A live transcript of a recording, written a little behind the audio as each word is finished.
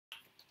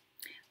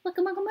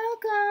Welcome, welcome,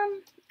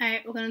 welcome.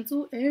 Alright, we're gonna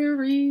do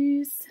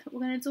Aries. We're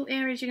gonna do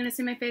Aries. You're gonna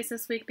see my face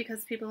this week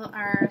because people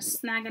are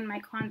snagging my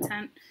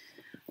content.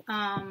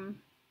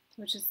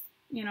 Which is,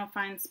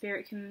 fine.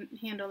 Spirit can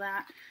handle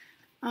that.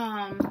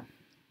 I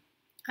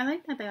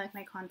like that they like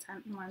my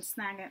content and want to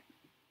snag it.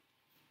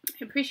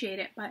 I appreciate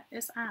it, but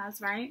it's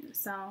as, right?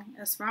 So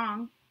it's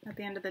wrong at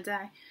the end of the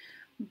day.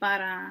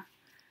 But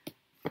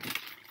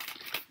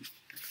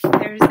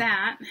there's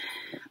that.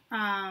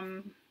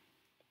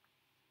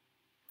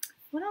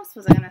 What else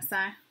was I going to say?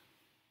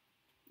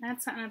 I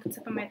had something at the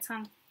tip of my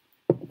tongue.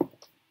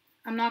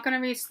 I'm not going to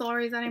read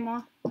stories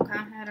anymore. Okay,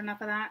 I had enough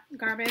of that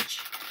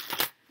garbage.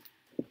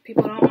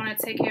 People don't want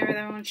to take care of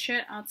their own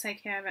shit. I'll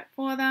take care of it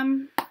for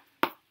them.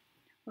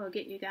 We'll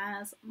get you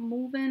guys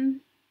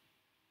moving.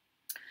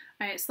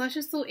 Alright, so let's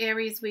just do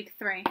Aries week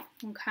 3.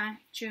 Okay,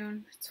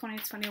 June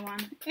 2021.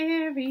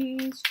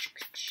 Aries.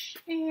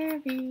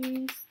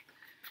 Aries.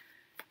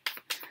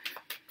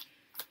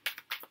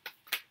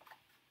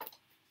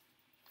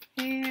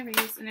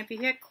 Aries, and if you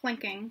hear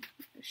clinking,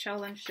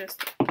 Sheldon's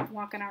just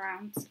walking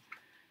around.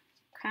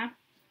 Okay,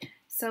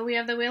 so we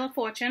have the Wheel of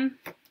Fortune,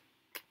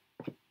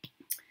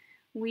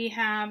 we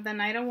have the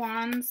Knight of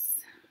Wands,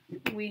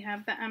 we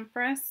have the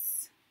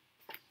Empress,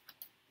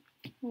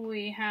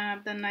 we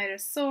have the Knight of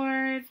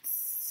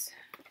Swords,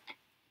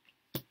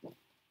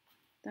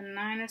 the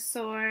Nine of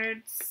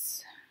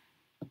Swords,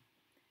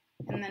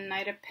 and the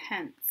Knight of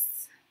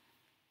Pence.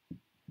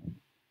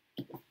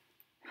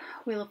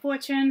 Wheel of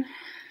Fortune,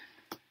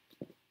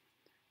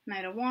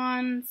 Knight of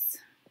Wands,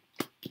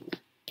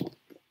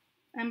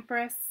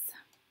 Empress,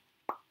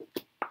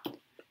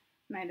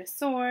 Knight of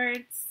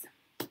Swords,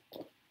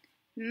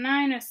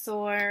 Nine of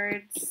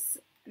Swords,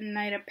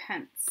 Knight of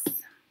Pence.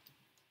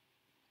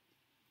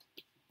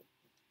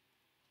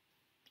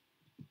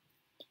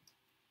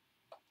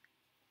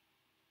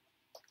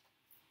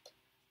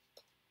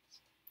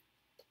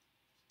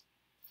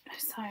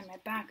 Sorry, my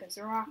back is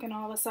rocking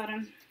all of a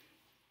sudden.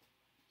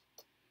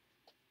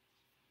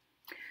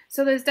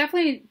 So there's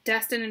definitely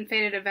destined and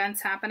fated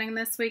events happening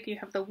this week. You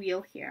have the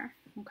wheel here,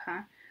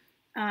 okay?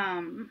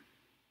 Some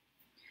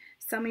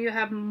of you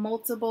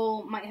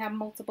might have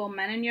multiple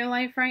men in your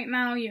life right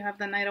now. You have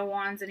the Knight of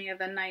Wands and you have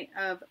the Knight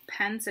of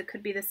Pence. It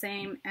could be the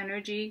same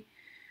energy.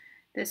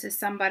 This is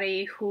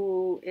somebody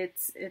who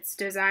it's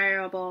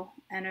desirable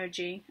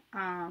energy.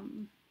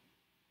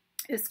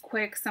 It's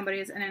quick.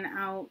 Somebody's in and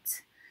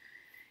out.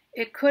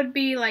 It could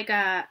be like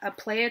a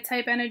player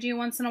type energy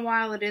once in a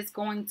while. It is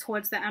going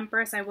towards the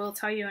Empress. I will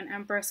tell you, an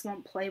Empress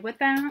won't play with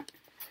that.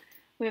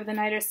 We have the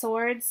Knight of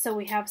Swords. So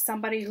we have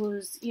somebody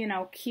who's,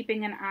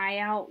 keeping an eye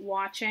out,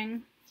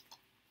 watching.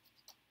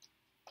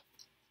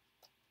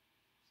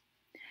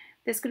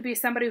 This could be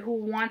somebody who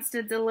wants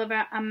to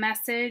deliver a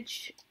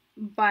message,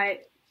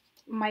 but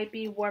might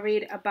be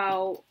worried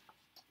about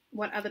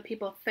what other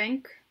people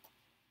think,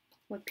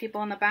 with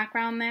people in the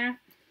background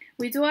there.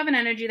 We do have an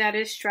energy that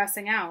is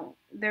stressing out.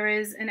 There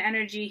is an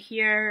energy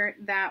here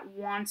that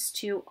wants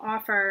to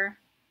offer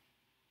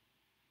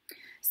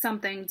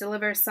something,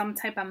 deliver some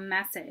type of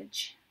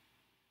message.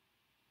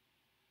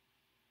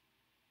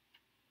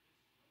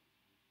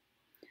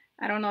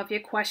 I don't know if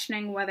you're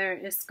questioning whether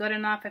it's good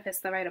enough, if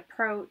it's the right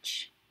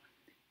approach.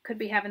 Could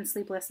be having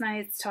sleepless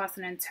nights,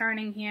 tossing and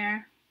turning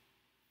here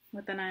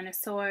with the Nine of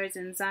Swords,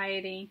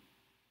 anxiety.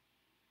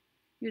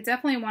 You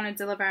definitely want to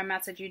deliver a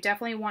message. You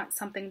definitely want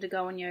something to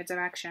go in your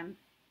direction.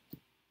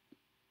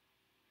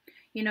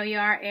 You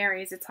are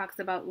Aries. It talks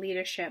about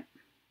leadership.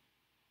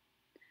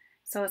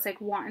 So it's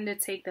like wanting to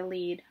take the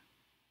lead.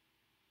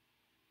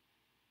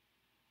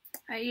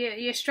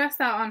 You're stressed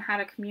out on how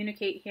to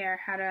communicate here,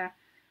 how to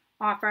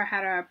offer,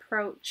 how to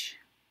approach,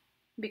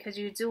 because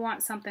you do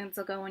want something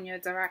to go in your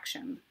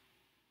direction.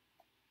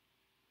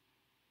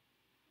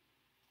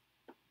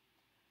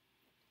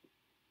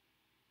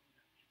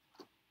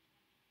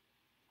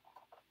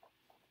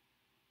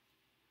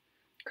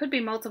 Could be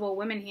multiple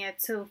women here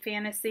too,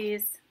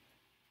 fantasies.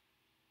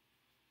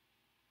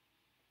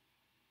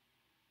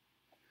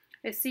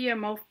 I see you're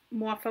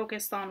more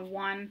focused on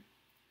one.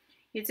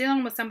 You're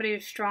dealing with somebody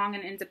who's strong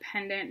and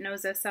independent,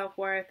 knows their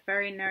self-worth,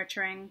 very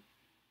nurturing,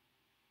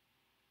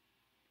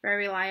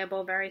 very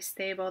reliable, very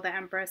stable. The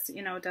Empress,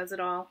 does it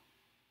all.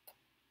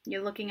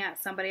 You're looking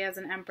at somebody as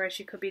an Empress.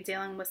 You could be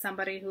dealing with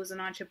somebody who's an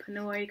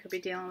entrepreneur. You could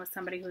be dealing with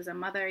somebody who's a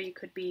mother. You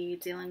could be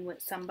dealing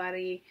with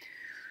somebody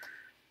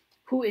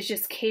who is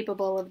just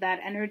capable of that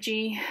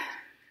energy,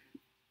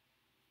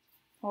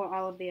 or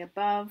all of the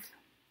above.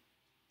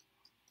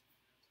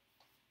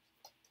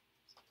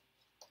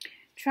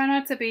 Try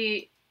not to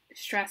be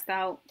stressed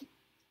out.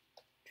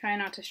 Try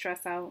not to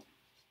stress out.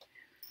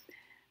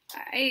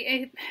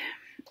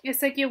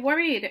 It's like you're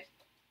worried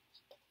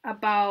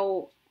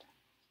about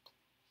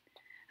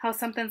how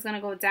something's going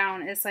to go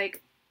down. It's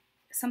like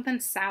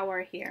something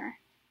sour here.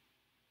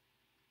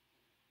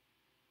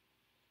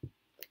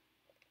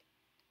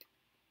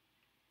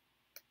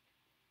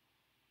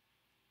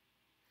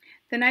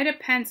 The Knight of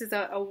Pence is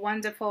a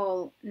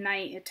wonderful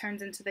knight. It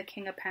turns into the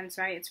King of Pence,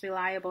 right? It's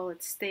reliable,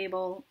 it's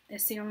stable.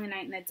 It's the only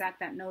knight in the deck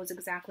that knows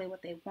exactly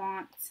what they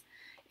want.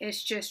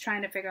 It's just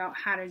trying to figure out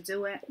how to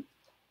do it.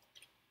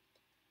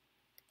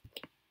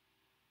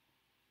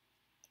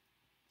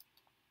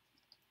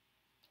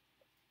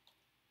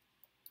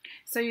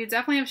 So you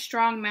definitely have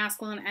strong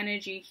masculine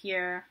energy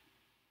here,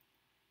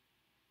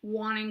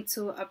 wanting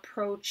to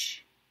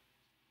approach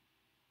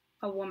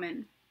a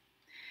woman.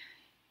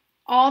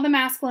 All the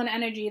masculine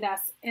energy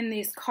that's in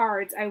these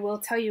cards, I will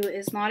tell you,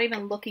 is not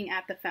even looking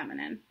at the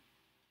feminine.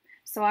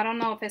 So I don't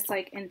know if it's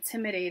like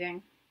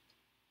intimidating.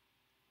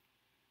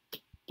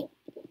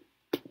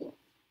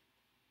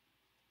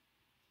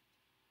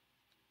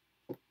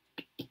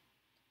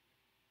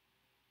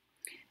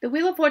 The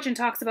Wheel of Fortune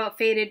talks about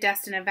fated,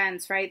 destined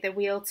events, right? The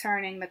wheel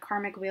turning, the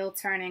karmic wheel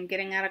turning,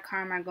 getting out of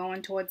karma,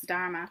 going towards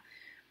dharma.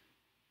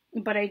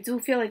 But I do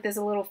feel like there's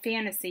a little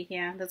fantasy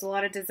here. There's a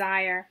lot of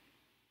desire.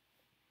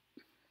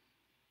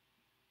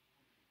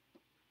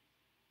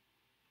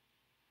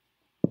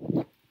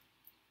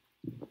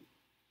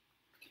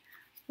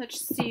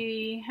 Let's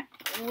see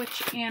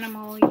which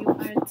animal you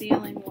are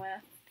dealing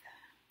with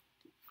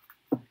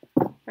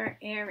for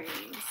Aries.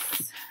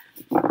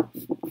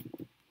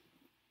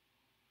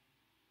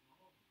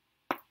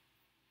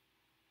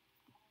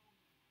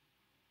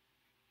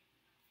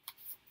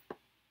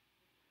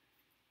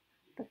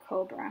 The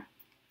Cobra.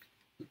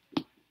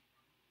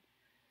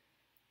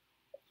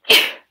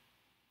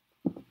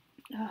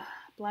 Oh,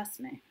 bless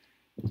me.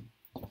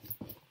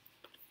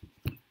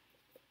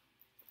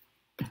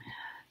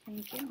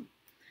 Thank you.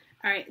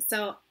 All right,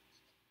 so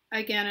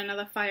again,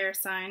 another fire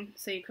sign.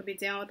 So you could be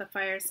dealing with a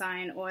fire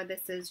sign, or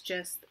this is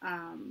just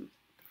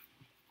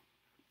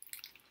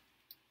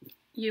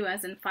you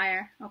as in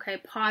fire. Okay,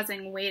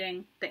 pausing,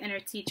 waiting, the inner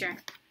teacher.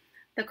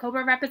 The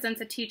Cobra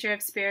represents a teacher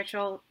of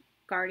spiritual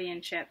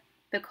guardianship.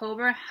 The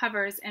Cobra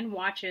hovers and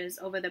watches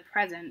over the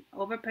present,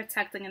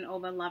 over-protecting and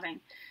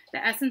over-loving.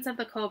 The essence of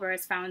the Cobra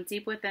is found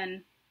deep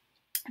within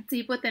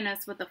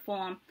us with the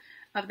form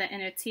of the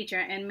inner teacher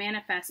and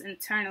manifests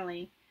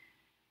internally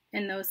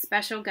in those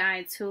special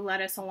guides who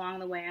led us along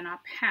the way on our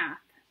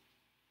path.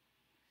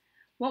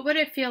 What would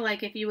it feel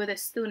like if you were the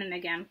student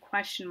again?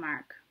 Question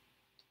mark.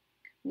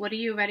 What are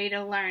you ready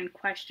to learn?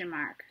 Question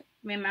mark.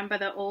 Remember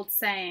the old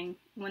saying,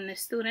 when the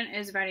student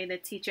is ready, the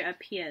teacher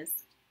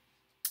appears.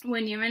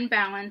 When you're in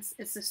balance,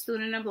 it's the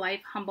student of life,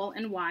 humble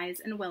and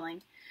wise and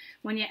willing.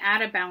 When you're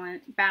out of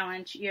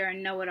balance, you're a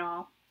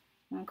know-it-all.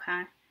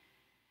 Okay?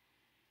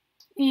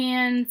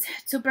 And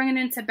to bring it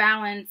into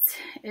balance,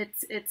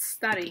 it's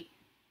study.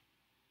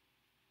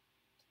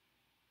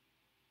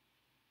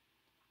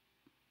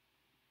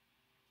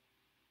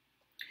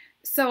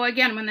 So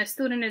again, when the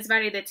student is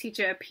ready, the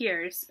teacher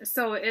appears.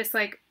 So it's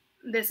like,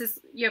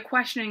 you're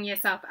questioning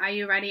yourself. Are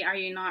you ready? Are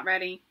you not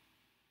ready?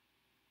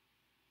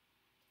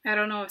 I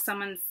don't know if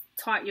someone's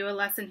taught you a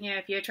lesson here.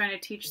 If you're trying to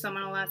teach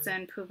someone a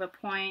lesson, prove a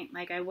point,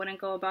 like I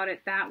wouldn't go about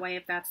it that way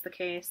if that's the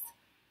case.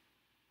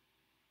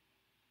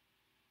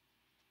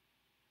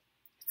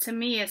 To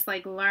me, it's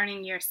like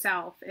learning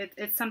yourself.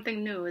 It's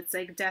something new. It's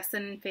like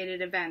destined and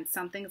fated events.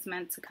 Something's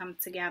meant to come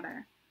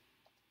together.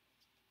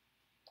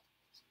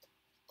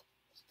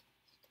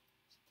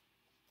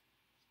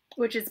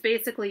 Which is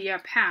basically your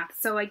path.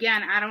 So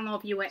again, I don't know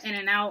if you were in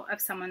and out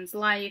of someone's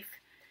life,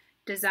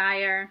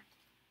 desire.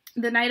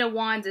 The Knight of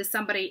Wands is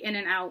somebody in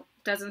and out,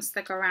 doesn't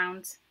stick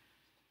around,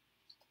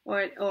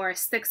 or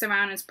sticks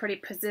around, is pretty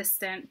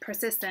persistent,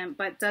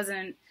 but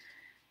doesn't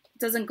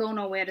go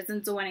nowhere,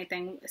 doesn't do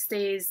anything,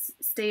 stays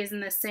in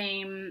the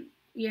same,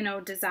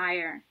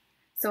 desire.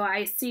 So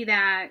I see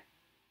that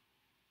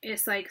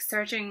it's like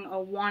searching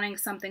or wanting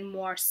something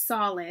more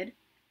solid,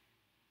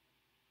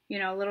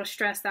 a little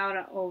stressed out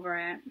over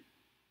it,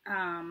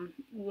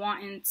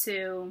 wanting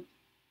to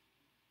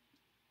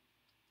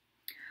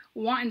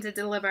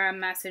deliver a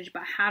message,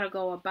 but how to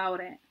go about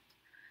it.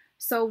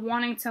 So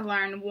wanting to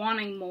learn,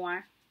 wanting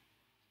more.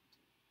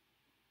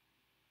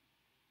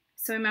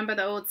 So remember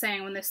the old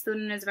saying, when the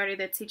student is ready,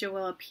 the teacher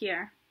will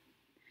appear.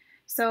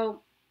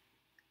 So,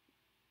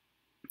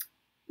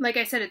 like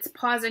I said, it's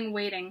pausing,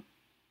 waiting.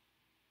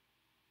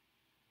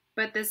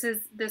 But this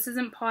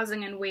isn't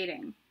pausing and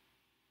waiting.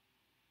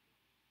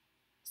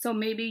 So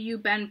maybe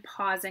you've been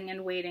pausing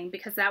and waiting,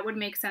 because that would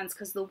make sense,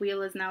 because the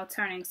wheel is now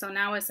turning. So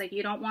now it's like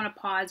you don't want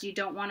to pause, you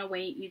don't want to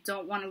wait, you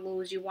don't want to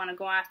lose, you want to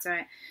go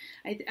after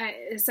it.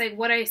 It's like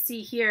what I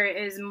see here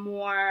is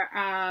more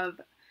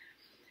of,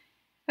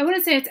 I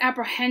wouldn't say it's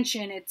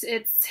apprehension.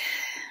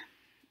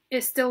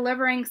 It's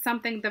delivering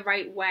something the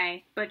right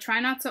way, but try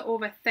not to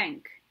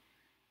overthink.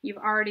 You've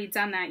already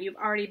done that. You've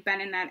already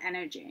been in that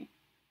energy.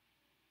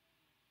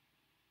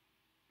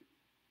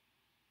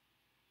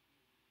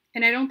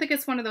 And I don't think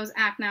it's one of those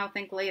act now,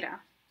 think later.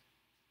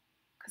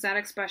 Because that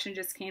expression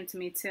just came to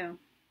me too.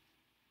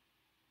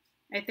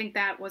 I think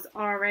that was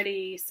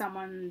already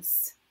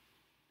someone's,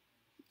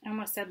 I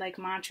almost said like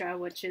mantra,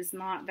 which is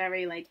not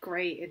very like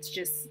great. It's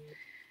just,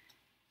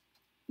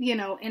 in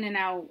and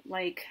out,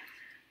 like,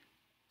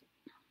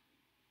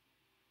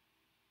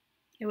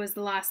 It was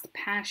the lost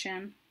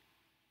passion.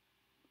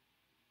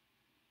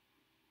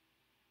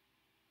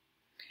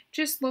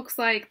 Just looks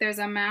like there's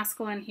a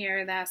masculine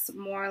here that's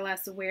more or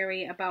less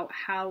wary about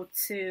how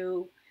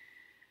to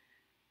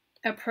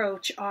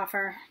approach,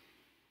 offer.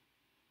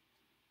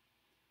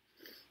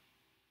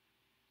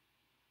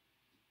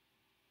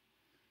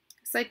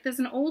 It's like there's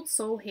an old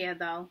soul here,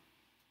 though.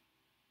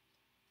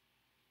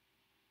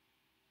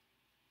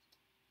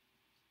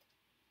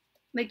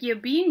 Like you're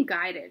being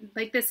guided.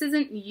 Like this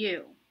isn't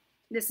you.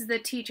 This is the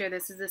teacher.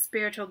 This is the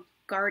spiritual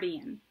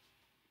guardian.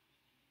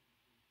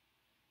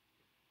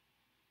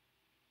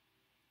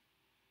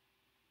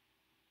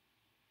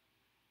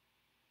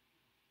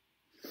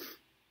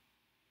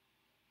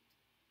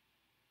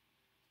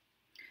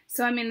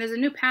 So, I mean, there's a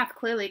new path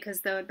clearly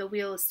because the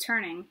wheel is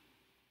turning.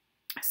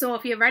 So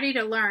if you're ready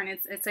to learn,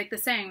 it's like the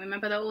saying.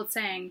 Remember the old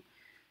saying,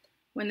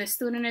 when the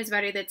student is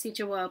ready, the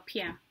teacher will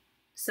appear.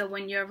 So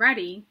when you're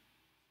ready,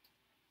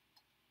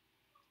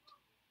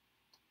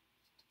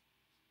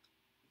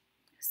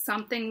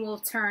 something will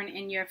turn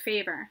in your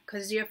favor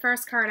because your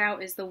first card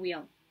out is the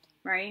wheel,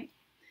 right?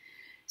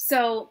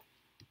 So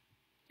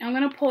I'm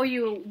going to pull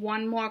you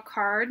one more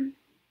card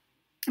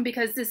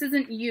because this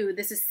isn't you.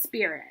 This is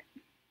spirit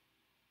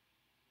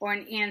or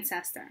an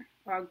ancestor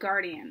or a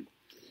guardian,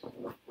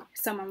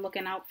 someone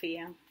looking out for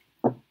you.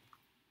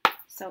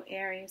 So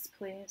Aries,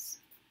 please.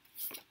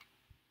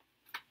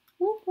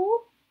 Whoop,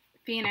 whoop.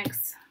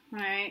 Phoenix. All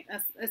right.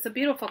 It's a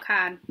beautiful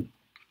card.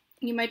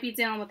 You might be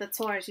dealing with a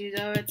Taurus. You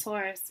know a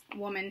Taurus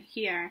woman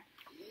here.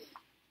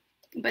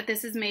 But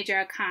this is major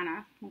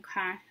arcana.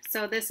 Okay.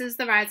 So this is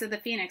the rise of the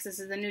Phoenix. This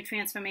is a new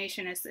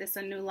transformation. It's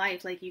a new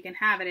life. Like you can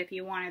have it if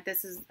you want it.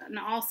 This is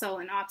also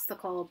an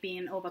obstacle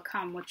being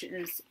overcome, which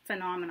is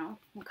phenomenal.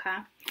 Okay.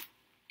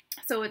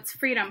 So it's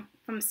freedom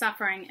from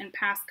suffering and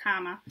past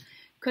karma.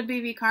 Could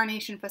be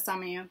reincarnation for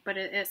some of you, but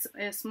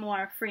it's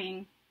more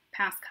freeing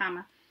past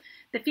karma.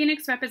 The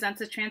Phoenix represents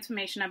the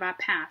transformation of our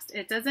past.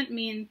 It doesn't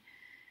mean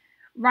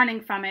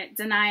running from it,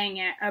 denying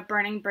it, or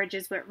burning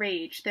bridges with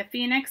rage. The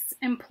Phoenix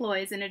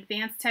employs an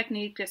advanced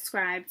technique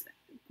described,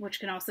 which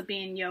can also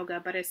be in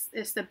yoga, but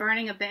it's the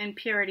burning of the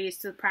impurities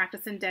through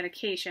practice and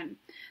dedication.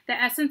 The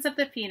essence of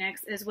the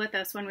Phoenix is with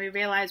us when we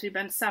realize we've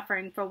been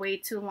suffering for way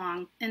too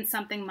long and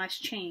something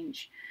must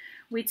change.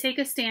 We take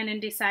a stand and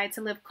decide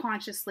to live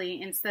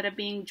consciously instead of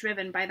being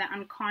driven by the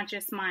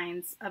unconscious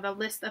minds of a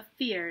list of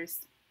fears.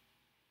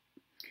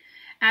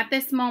 At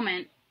this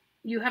moment,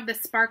 you have the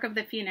spark of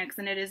the Phoenix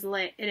and it is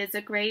lit. It is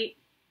a great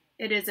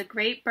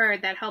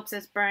bird that helps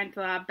us burn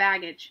through our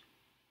baggage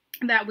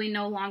that we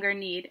no longer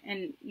need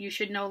and you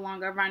should no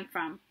longer run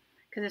from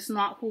because it's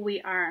not who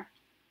we are.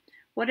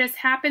 What has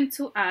happened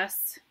to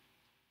us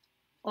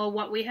or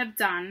what we have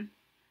done,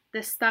 the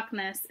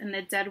stuckness and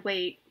the dead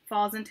weight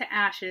falls into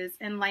ashes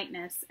and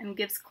lightness and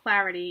gives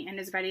clarity and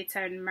is ready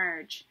to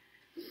emerge.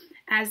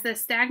 As the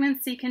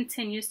stagnancy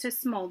continues to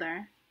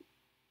smolder,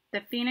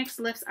 the Phoenix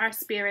lifts our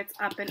spirits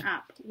up and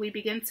up. We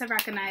begin to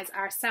recognize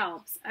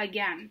ourselves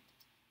again.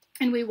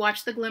 And we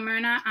watch the glimmer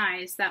in our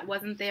eyes that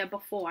wasn't there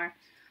before.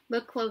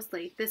 Look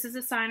closely. This is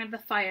a sign of the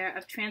fire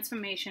of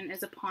transformation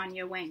is upon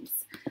your wings.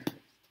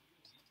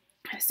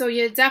 So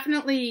you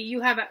definitely,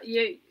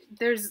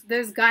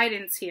 there's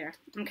guidance here.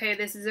 Okay,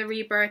 this is a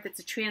rebirth. It's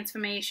a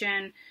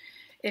transformation.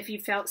 If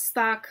you felt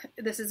stuck,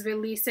 this is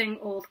releasing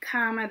old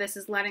karma. This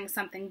is letting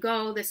something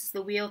go. This is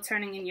the wheel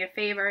turning in your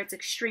favor. It's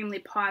extremely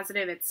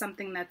positive. It's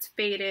something that's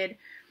faded.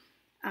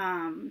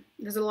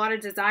 There's a lot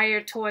of desire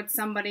towards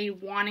somebody,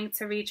 wanting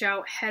to reach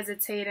out,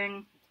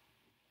 hesitating.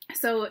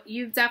 So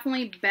you've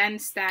definitely been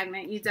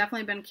stagnant. You've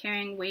definitely been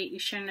carrying weight you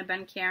shouldn't have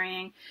been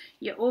carrying.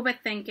 You're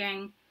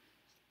overthinking.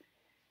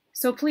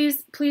 So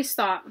please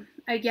stop.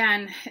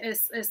 Again,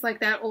 it's like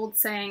that old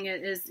saying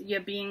is you're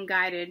being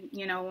guided.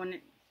 You know,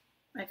 when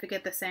I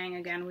forget the saying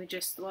again.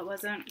 What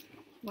was it?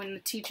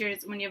 When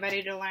you're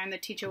ready to learn, the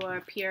teacher will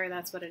appear.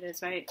 That's what it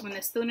is, right? When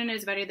the student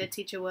is ready, the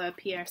teacher will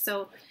appear.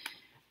 So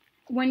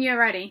when you're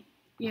ready,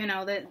 you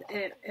know, that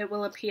it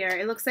will appear.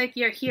 It looks like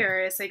you're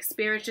here. It's like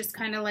spirit's just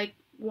kind of like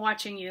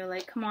watching you,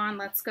 like, come on,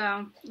 let's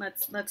go.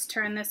 Let's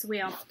turn this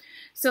wheel.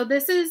 So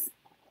this is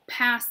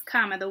past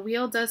karma. The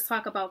wheel does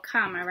talk about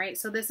karma, right?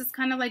 So this is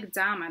kind of like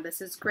Dharma.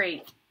 This is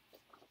great.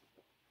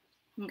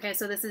 Okay,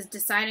 so this is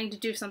deciding to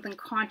do something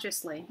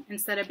consciously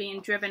instead of being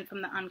driven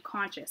from the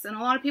unconscious. And a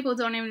lot of people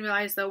don't even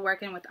realize they're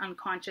working with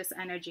unconscious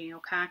energy,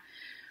 okay?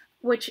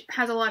 Which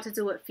has a lot to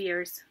do with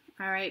fears,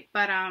 all right?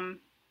 But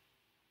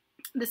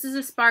this is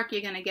a spark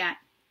you're going to get.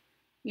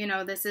 You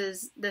know, this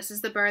is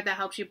the bird that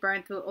helps you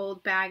burn through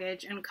old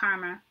baggage and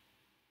karma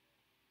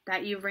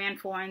that you ran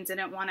for and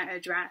didn't want to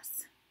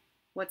address.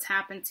 What's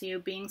happened to you,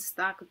 being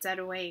stuck,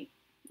 dead weight,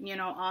 you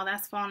know, all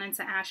that's fallen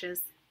into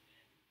ashes.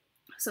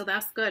 So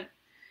that's good.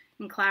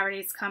 And clarity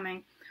is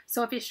coming.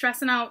 So if you're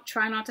stressing out,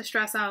 try not to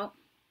stress out.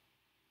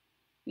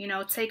 You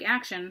know, take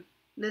action.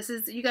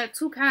 You got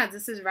two cards.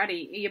 This is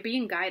ready. You're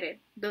being guided.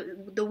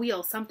 The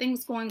wheel,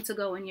 something's going to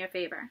go in your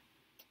favor.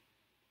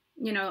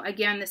 You know,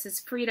 again, this is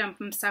freedom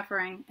from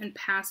suffering and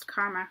past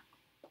karma.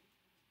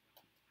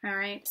 All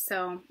right,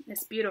 so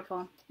it's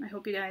beautiful. I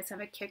hope you guys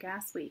have a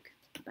kick-ass week.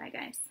 Bye,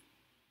 guys.